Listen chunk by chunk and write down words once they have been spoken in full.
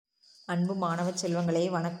அன்பு மாணவ செல்வங்களே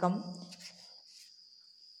வணக்கம்.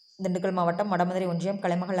 திண்டுக்கல் மாவட்டம் வடமத ஒன்றியம்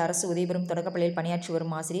கலைமகள் அரசு உதவிபெறும் தொடக்கப்பள்ளியில் பணியாற்றி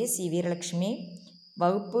வரும் ஆசிரியர் சி வீரலட்சுமி.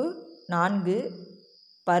 வகுப்பு 4,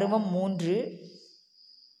 பருவம் 3,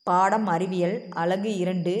 பாடம் அறிவியல், அலகு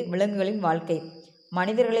 2, விலங்குகளின் வாழ்க்கை.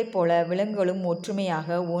 மனிதர்களைப் போல விலங்குகளும்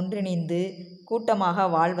ஒற்றுமையாக ஒன்றிணைந்து கூட்டமாக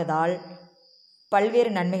வாழ்வதால்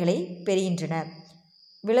பல்வேறு நன்மைகளை பெறுகின்றன.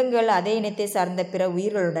 விலங்குகள் அதே இனத்தை சார்ந்த பிற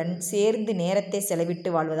உயிர்களுடன் சேர்ந்து நேரத்தை செலவிட்டு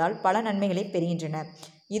வாழ்வதால் பல நன்மைகளை பெறுகின்றன.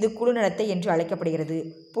 இது குழு நடத்தை என்று அழைக்கப்படுகிறது.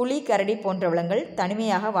 புலி, கரடி போன்ற விலங்குகள்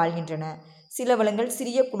தனிமையாக வாழ்கின்றன. சில விலங்குகள்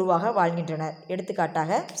சிறிய குழுவாக வாழ்கின்றன.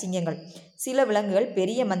 எடுத்துக்காட்டாக சிங்கங்கள். சில விலங்குகள்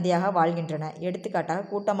பெரிய மந்தையாக வாழ்கின்றன. எடுத்துக்காட்டாக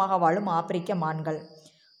கூட்டமாக வாழும் ஆப்பிரிக்க மான்கள்.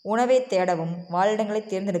 உணவை தேடவும் வாழிடங்களை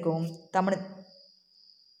தேர்ந்தெடுக்கவும்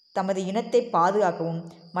தமது இனத்தை பாதுகாக்கவும்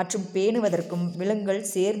மற்றும் பேணுவதற்கும் விலங்குகள்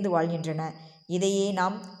சேர்ந்து வாழ்கின்றன. இதையே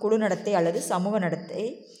நாம் குழு நடத்தை அல்லது சமூக நடத்தை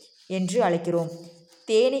என்று அழைக்கிறோம்.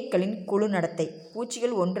 தேனீக்களின் குழு நடத்தை.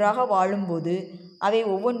 பூச்சிகள் ஒன்றாக வாழும்போது அவை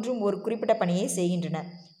ஒவ்வொன்றும் ஒரு குறிப்பிட்ட பணியை செய்கின்றன.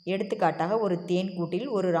 எடுத்துக்காட்டாக ஒரு தேன் கூட்டில்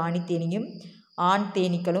ஒரு ராணி தேனீயும் ஆண்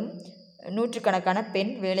தேனீக்களும் நூற்றுக்கணக்கான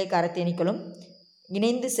பெண் வேலைக்கார தேனீக்களும்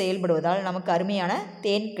இணைந்து செயல்படுவதால் நமக்கு அருமையான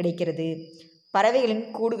தேன் கிடைக்கிறது. பறவைகளின்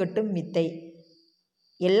கூடு கட்டும் வித்தை.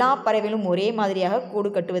 எல்லா பறவைகளும் ஒரே மாதிரியாக கூடு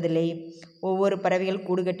கட்டுவதில்லை. ஒவ்வொரு பறவைகள்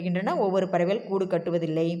கூடு கட்டுகின்றன, ஒவ்வொரு பறவைகள் கூடு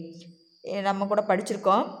கட்டுவதில்லை. நம்ம கூட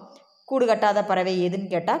படிச்சிருக்கோம். கூடு கட்டாத பறவை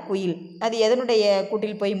எதுன்னு கேட்டால் குயில். அது எதனுடைய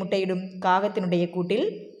கூட்டில் போய் முட்டையிடும்? காகத்தினுடைய கூட்டில்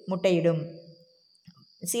முட்டையிடும்.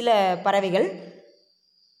 சில பறவைகள்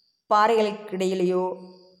பாறைகளுக்கு இடையிலேயோ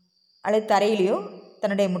அல்லது தரையிலேயோ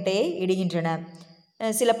தன்னுடைய முட்டையை இடுகின்றன.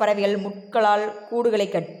 சில பறவைகள் முட்களால் கூடுகளை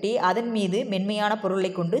கட்டி அதன் மீது மென்மையான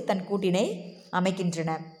பொருளை கொண்டு தன் கூட்டினை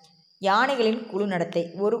அமைக்கின்றன. யானைகளின் குழு நடத்தை.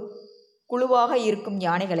 ஒரு குழுவாக இருக்கும்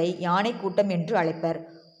யானைகளை யானை கூட்டம் என்று அழைப்பர்.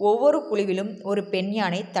 ஒவ்வொரு குழுவிலும் ஒரு பெண்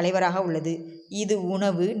யானை தலைவராக உள்ளது. இது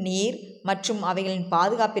உணவு, நீர் மற்றும் அவைகளின்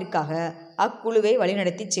பாதுகாப்பிற்காக அக்குழுவை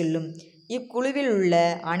வழிநடத்தி செல்லும். இக்குழுவில் உள்ள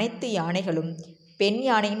அனைத்து யானைகளும் பெண்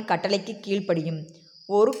யானையின் கட்டளைக்கு கீழ்ப்படியும்.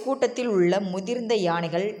 ஒரு கூட்டத்தில் உள்ள முதிர்ந்த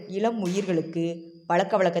யானைகள் இளம் உயிர்களுக்கு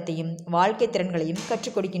பழக்க வழக்கத்தையும் வாழ்க்கை திறன்களையும்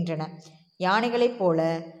கற்றுக் கொடுக்கின்றன. யானைகளைப் போல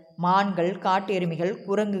மான்கள், காட்டு எருமைகள்,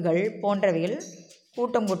 குரங்குகள் போன்றவைகள்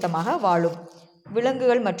கூட்டம் கூட்டமாக வாழும்.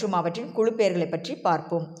 விலங்குகள் மற்றும் அவற்றின் குழு பெயர்களை பற்றி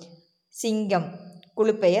பார்ப்போம். சிங்கம்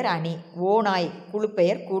குழுப்பெயர் அணி. ஓநாய்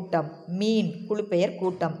குழுப்பெயர் கூட்டம். மீன் குழுப்பெயர்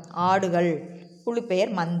கூட்டம். ஆடுகள்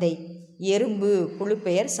குழுப்பெயர் மந்தை. எறும்பு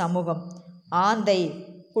குழுப்பெயர் சமூகம். ஆந்தை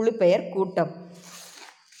குழுப்பெயர் கூட்டம்.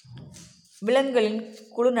 விலங்குகளின்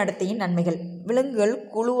குழு நடத்தையின் நன்மைகள். விலங்குகள்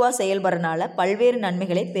குழுவாக செயல்படுறதுனால பல்வேறு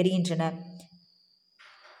நன்மைகளை பெறுகின்றன.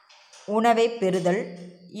 உணவை பெறுதல்,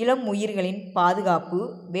 இளம் உயிர்களின் பாதுகாப்பு,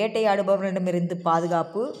 வேட்டையாடுபவர்களிடமிருந்து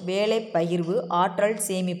பாதுகாப்பு, வேலை பகிர்வு, ஆற்றல்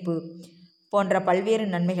சேமிப்பு போன்ற பல்வேறு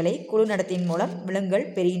நன்மைகளை குழு நடத்தையின் மூலம் விலங்குகள்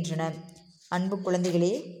பெறுகின்றன. அன்பு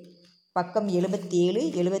குழந்தைகளே, பக்கம் 77,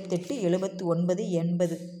 78, 79,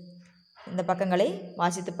 80 இந்த பக்கங்களை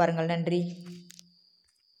வாசித்து பாருங்கள். நன்றி.